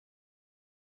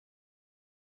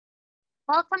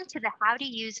Welcome to the How to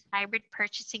Use Hybrid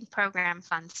Purchasing Program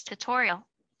Funds tutorial.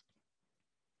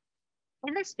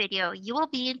 In this video, you will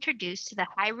be introduced to the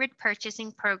Hybrid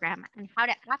Purchasing Program and how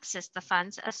to access the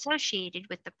funds associated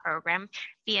with the program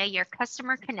via your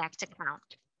Customer Connect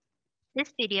account.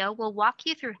 This video will walk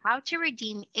you through how to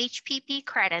redeem HPP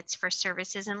credits for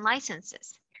services and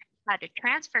licenses, how to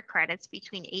transfer credits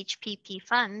between HPP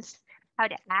funds, how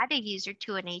to add a user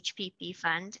to an HPP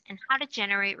fund, and how to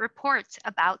generate reports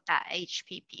about that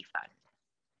HPP fund.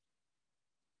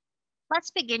 Let's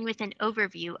begin with an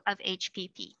overview of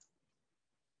HPP.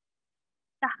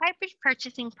 The Hybrid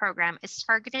Purchasing Program is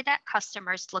targeted at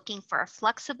customers looking for a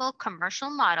flexible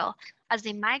commercial model as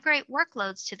they migrate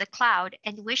workloads to the cloud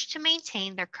and wish to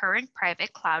maintain their current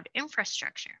private cloud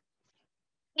infrastructure.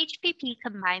 HPP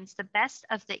combines the best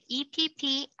of the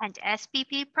EPP and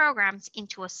SPP programs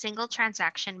into a single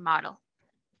transaction model.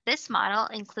 This model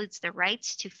includes the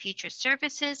rights to future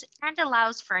services and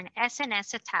allows for an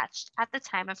SNS attached at the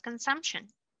time of consumption.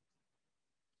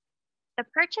 The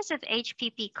purchase of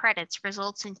HPP credits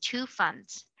results in two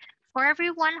funds. For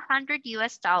every $100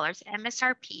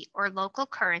 MSRP or local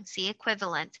currency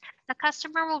equivalent, the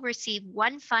customer will receive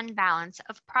one fund balance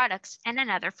of products and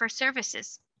another for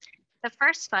services. The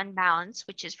first fund balance,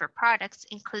 which is for products,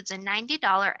 includes a $90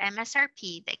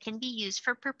 MSRP that can be used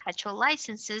for perpetual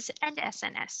licenses and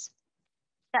SNS.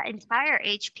 The entire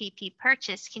HPP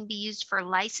purchase can be used for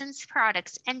licensed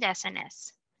products and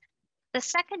SNS. The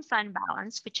second fund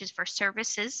balance, which is for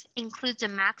services, includes a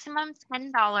maximum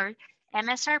 $10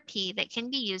 MSRP that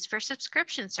can be used for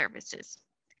subscription services.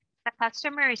 The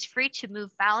customer is free to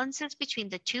move balances between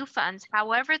the two funds.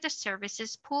 However, the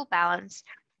services pool balance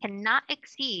cannot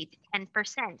exceed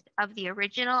 10% of the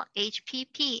original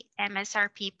HPP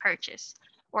MSRP purchase,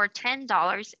 or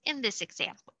 $10 in this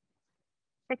example.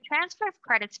 The transfer of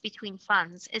credits between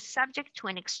funds is subject to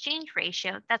an exchange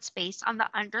ratio that's based on the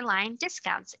underlying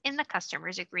discounts in the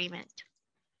customer's agreement.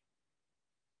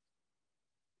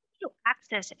 To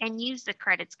access and use the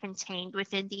credits contained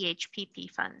within the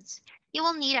HPP funds, you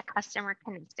will need a Customer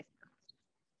Connect account.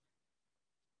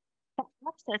 To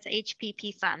access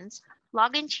HPP funds,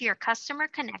 log into your Customer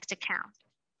Connect account.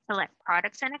 Select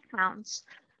Products and Accounts.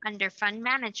 Under Fund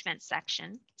Management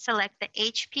section, select the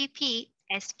HPP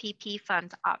SPP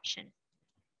Fund option.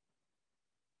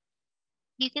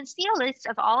 You can see a list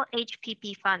of all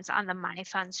HPP funds on the My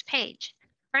Funds page.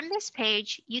 From this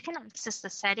page, you can access the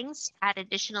settings, add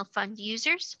additional fund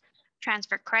users,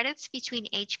 transfer credits between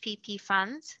HPP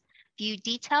funds, view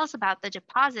details about the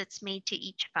deposits made to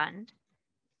each fund.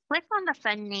 Click on the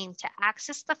fund name to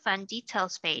access the fund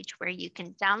details page where you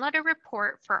can download a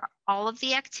report for all of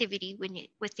the activity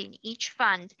within each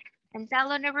fund and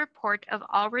download a report of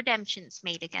all redemptions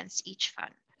made against each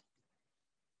fund.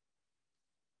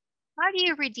 How do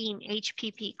you redeem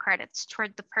HPP credits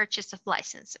toward the purchase of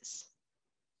licenses?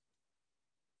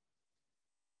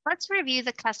 Let's review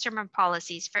the customer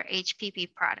policies for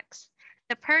HPP products.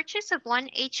 The purchase of one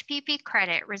HPP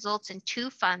credit results in two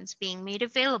funds being made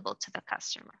available to the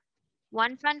customer.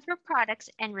 One fund for products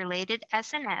and related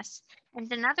SNS, and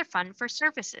another fund for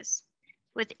services.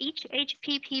 With each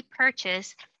HPP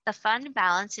purchase, the fund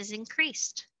balance is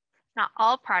increased. Not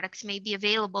all products may be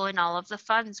available in all of the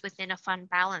funds within a fund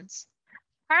balance.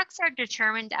 Products are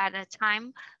determined at a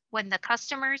time when the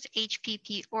customer's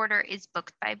HPP order is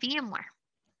booked by VMware.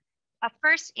 A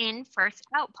first in, first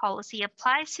out policy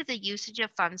applies to the usage of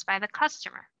funds by the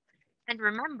customer. And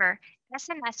remember,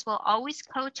 SNS will always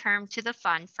co-term to the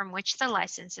fund from which the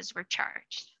licenses were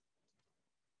charged.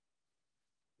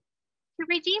 To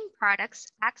redeem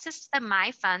products, access the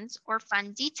My Funds or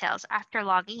Fund Details after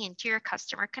logging into your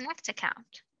Customer Connect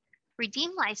account.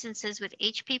 Redeem licenses with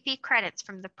HPP credits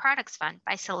from the Products Fund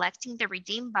by selecting the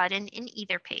Redeem button in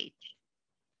either page.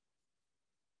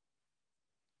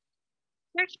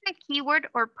 Search by keyword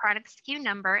or product SKU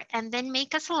number and then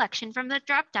make a selection from the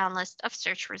drop-down list of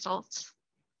search results.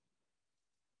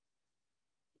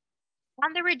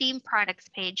 On the Redeem Products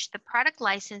page, the product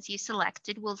license you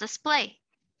selected will display.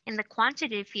 In the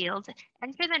Quantity field,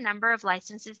 enter the number of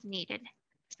licenses needed.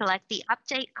 Select the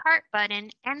Update Cart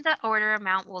button and the order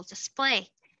amount will display.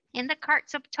 In the Cart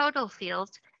Subtotal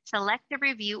field, select the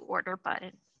Review Order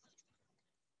button.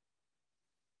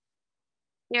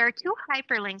 There are two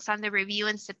hyperlinks on the Review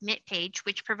and Submit page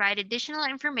which provide additional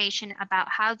information about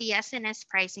how the SNS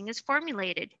pricing is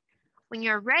formulated. When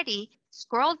you're ready,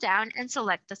 scroll down and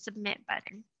select the Submit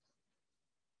button.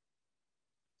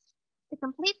 To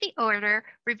complete the order,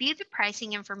 review the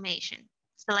pricing information.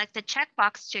 Select the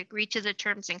checkbox to agree to the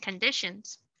terms and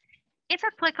conditions. If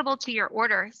applicable to your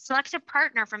order, select a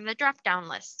partner from the drop-down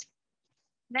list.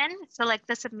 Then select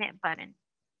the Submit button.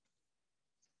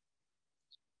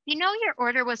 You know your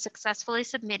order was successfully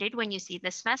submitted when you see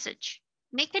this message.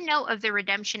 Make a note of the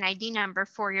redemption ID number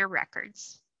for your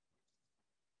records.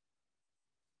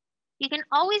 You can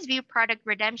always view product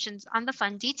redemptions on the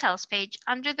Fund Details page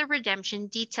under the Redemption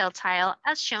Detail tile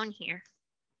as shown here.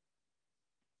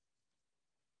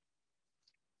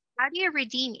 How do you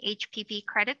redeem HPP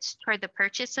credits toward the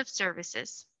purchase of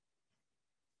services?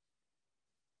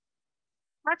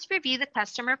 Let's review the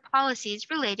customer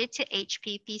policies related to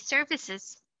HPP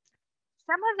services.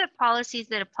 Some of the policies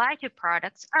that apply to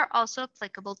products are also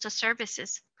applicable to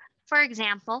services. For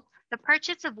example, the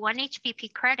purchase of one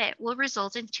HPP credit will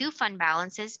result in 2 fund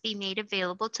balances being made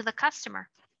available to the customer,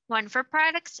 one for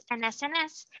products and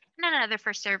SNS, and another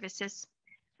for services.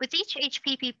 With each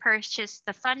HPP purchase,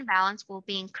 the fund balance will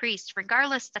be increased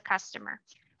regardless the customer.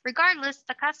 Regardless,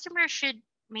 the customer should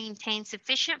maintain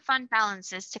sufficient fund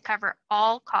balances to cover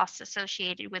all costs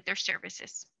associated with their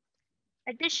services.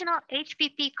 Additional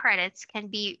HPP credits can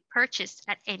be purchased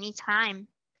at any time.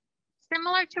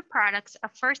 Similar to products, a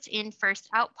first in, first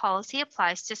out policy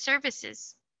applies to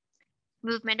services.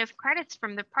 Movement of credits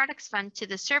from the products fund to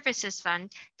the services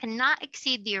fund cannot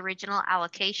exceed the original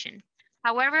allocation.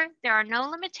 However, there are no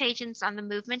limitations on the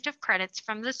movement of credits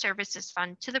from the services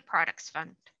fund to the products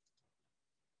fund.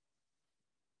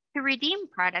 To redeem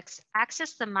products,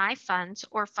 access the My Funds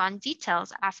or Fund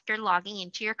Details after logging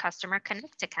into your Customer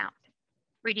Connect account.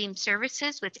 Redeem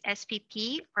services with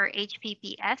SPP or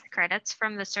HPPS credits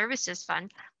from the Services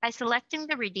Fund by selecting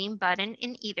the Redeem button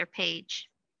in either page.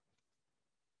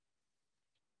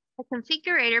 The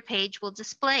configurator page will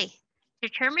display.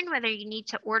 Determine whether you need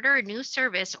to order a new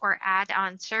service or add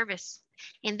on service.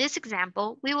 In this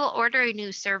example, we will order a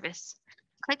new service.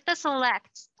 Click the Select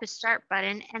to Start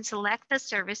button and select the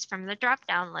service from the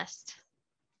drop-down list.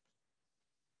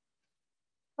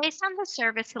 Based on the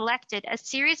service selected, a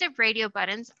series of radio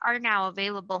buttons are now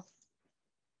available.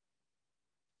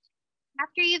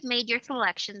 After you've made your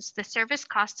selections, the service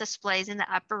cost displays in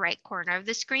the upper right corner of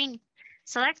the screen.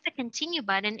 Select the Continue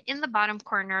button in the bottom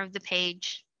corner of the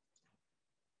page.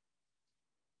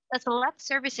 The Select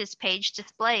Services page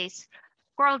displays.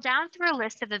 Scroll down through a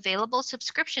list of available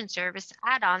subscription service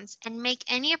add-ons and make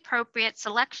any appropriate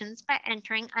selections by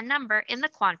entering a number in the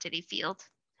quantity field.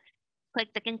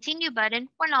 Click the Continue button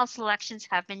when all selections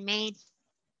have been made.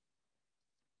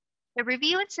 The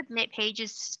Review and Submit page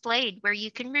is displayed where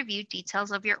you can review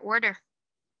details of your order.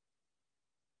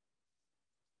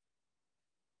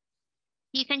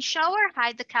 You can show or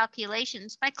hide the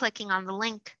calculations by clicking on the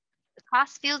link. The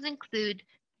cost fields include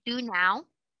Due Now,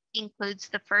 includes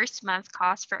the first month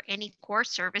cost for any core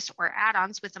service or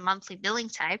add-ons with a monthly billing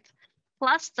type,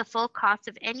 plus the full cost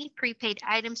of any prepaid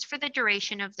items for the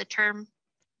duration of the term.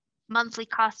 Monthly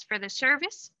cost for the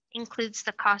service includes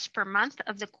the cost per month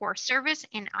of the core service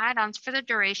and add-ons for the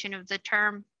duration of the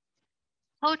term.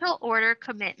 Total order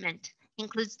commitment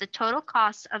includes the total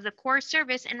cost of the core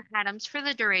service and add-ons for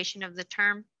the duration of the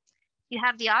term. You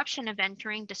have the option of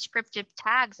entering descriptive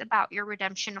tags about your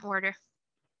redemption order.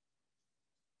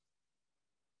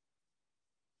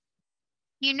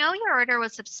 You know your order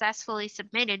was successfully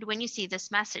submitted when you see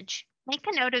this message. Make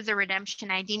a note of the redemption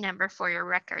ID number for your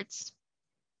records.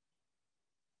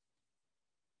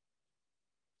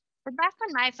 We're back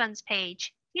on My Funds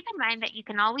page. Keep in mind that you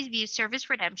can always view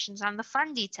service redemptions on the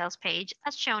Fund Details page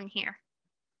as shown here.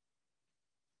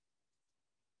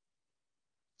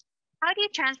 How do you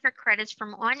transfer credits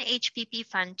from one HPP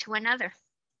fund to another?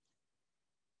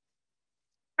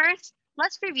 First,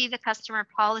 let's review the customer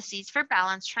policies for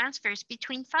balance transfers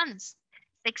between funds.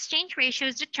 The exchange ratio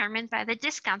is determined by the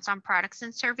discounts on products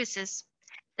and services.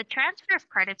 The transfer of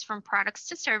credits from products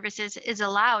to services is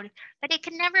allowed, but it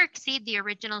can never exceed the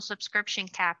original subscription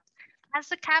cap. As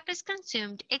the cap is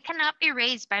consumed, it cannot be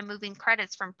raised by moving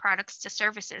credits from products to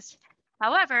services.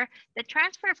 However, the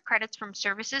transfer of credits from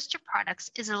services to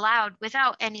products is allowed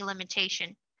without any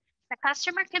limitation. The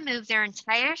customer can move their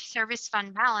entire service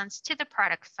fund balance to the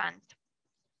product fund.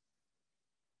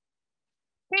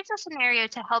 Here's a scenario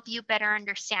to help you better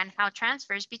understand how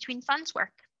transfers between funds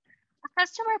work. A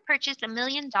customer purchased $1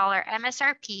 million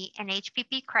MSRP and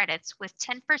HPP credits with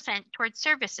 10% towards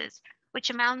services,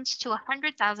 which amounts to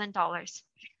 $100,000.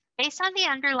 Based on the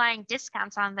underlying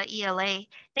discounts on the ELA,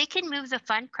 they can move the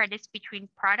fund credits between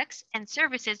products and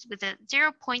services with a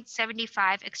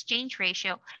 0.75 exchange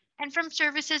ratio and from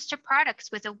services to products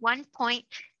with a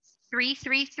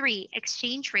 1.333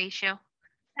 exchange ratio.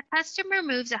 A customer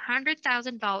moves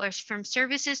 $100,000 from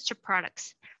services to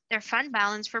products. Their fund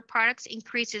balance for products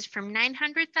increases from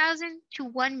 $900,000 to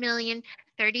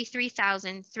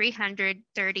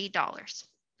 $1,033,330.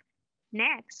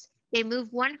 Next, they move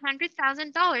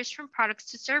 $100,000 from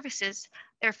products to services.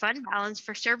 Their fund balance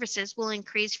for services will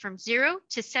increase from $0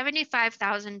 to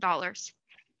 $75,000.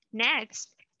 Next,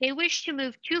 they wish to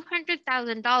move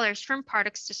 $200,000 from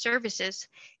products to services.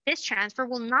 This transfer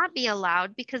will not be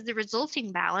allowed because the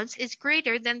resulting balance is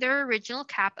greater than their original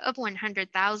cap of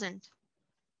 $100,000.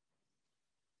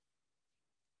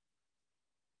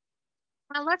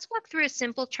 Now let's walk through a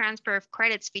simple transfer of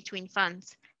credits between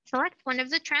funds. Select one of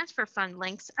the transfer fund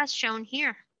links as shown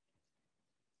here.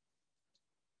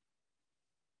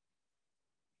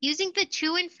 Using the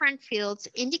to and front fields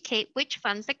indicate which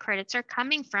funds the credits are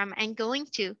coming from and going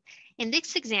to. In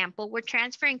this example, we're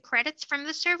transferring credits from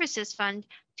the services fund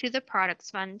to the products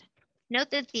fund.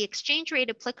 Note that the exchange rate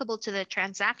applicable to the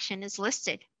transaction is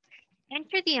listed.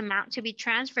 Enter the amount to be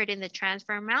transferred in the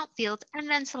transfer amount field and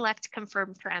then select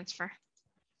confirm transfer.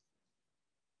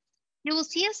 You will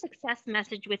see a success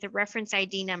message with a reference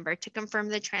ID number to confirm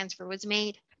the transfer was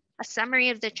made. A summary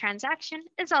of the transaction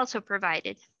is also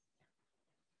provided.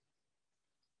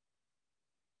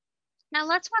 Now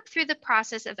let's walk through the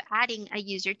process of adding a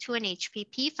user to an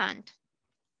HPP fund.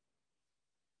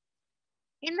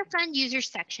 In the Fund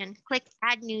Users section, click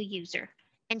Add New User.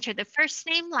 Enter the first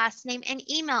name, last name,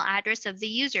 and email address of the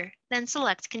user, then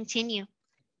select Continue.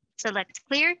 Select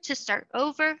Clear to start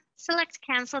over, select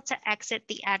Cancel to exit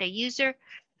the Add a User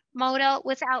modal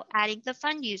without adding the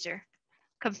fund user.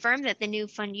 Confirm that the new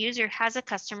fund user has a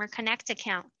Customer Connect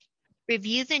account.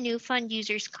 Review the new fund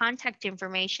user's contact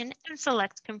information and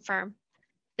select Confirm.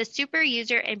 The super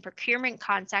user and procurement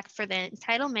contact for the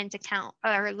entitlement account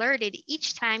are alerted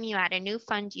each time you add a new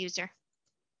fund user.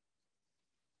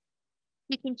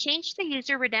 You can change the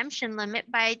user redemption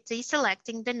limit by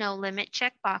deselecting the No Limit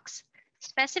checkbox.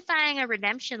 Specifying a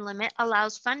redemption limit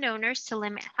allows fund owners to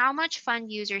limit how much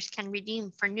fund users can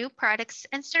redeem for new products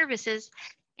and services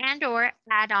and/or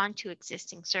add on to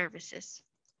existing services.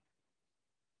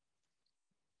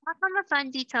 Back on the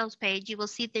Fund Details page, you will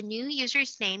see the new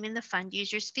user's name in the Fund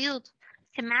Users field.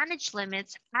 To manage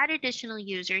limits, add additional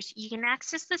users, you can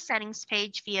access the settings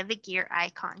page via the gear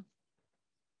icon.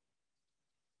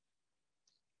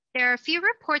 There are a few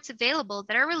reports available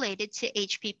that are related to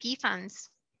HPP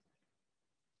funds.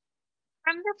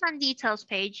 From the Fund Details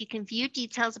page, you can view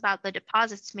details about the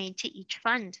deposits made to each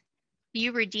fund,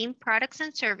 view redeemed products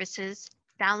and services,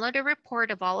 download a report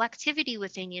of all activity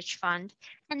within each fund,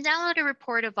 and download a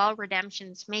report of all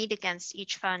redemptions made against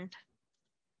each fund.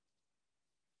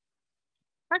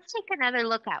 Let's take another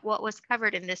look at what was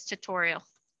covered in this tutorial.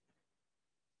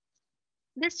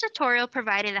 This tutorial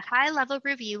provided a high-level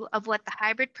review of what the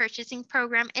hybrid purchasing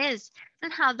program is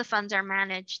and how the funds are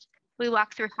managed. We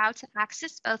walked through how to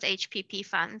access both HPP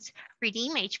funds,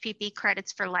 redeem HPP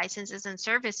credits for licenses and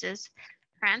services,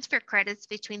 transfer credits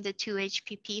between the two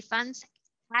HPP funds,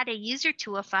 add a user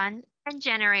to a fund, and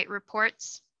generate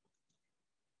reports.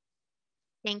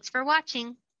 Thanks for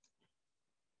watching.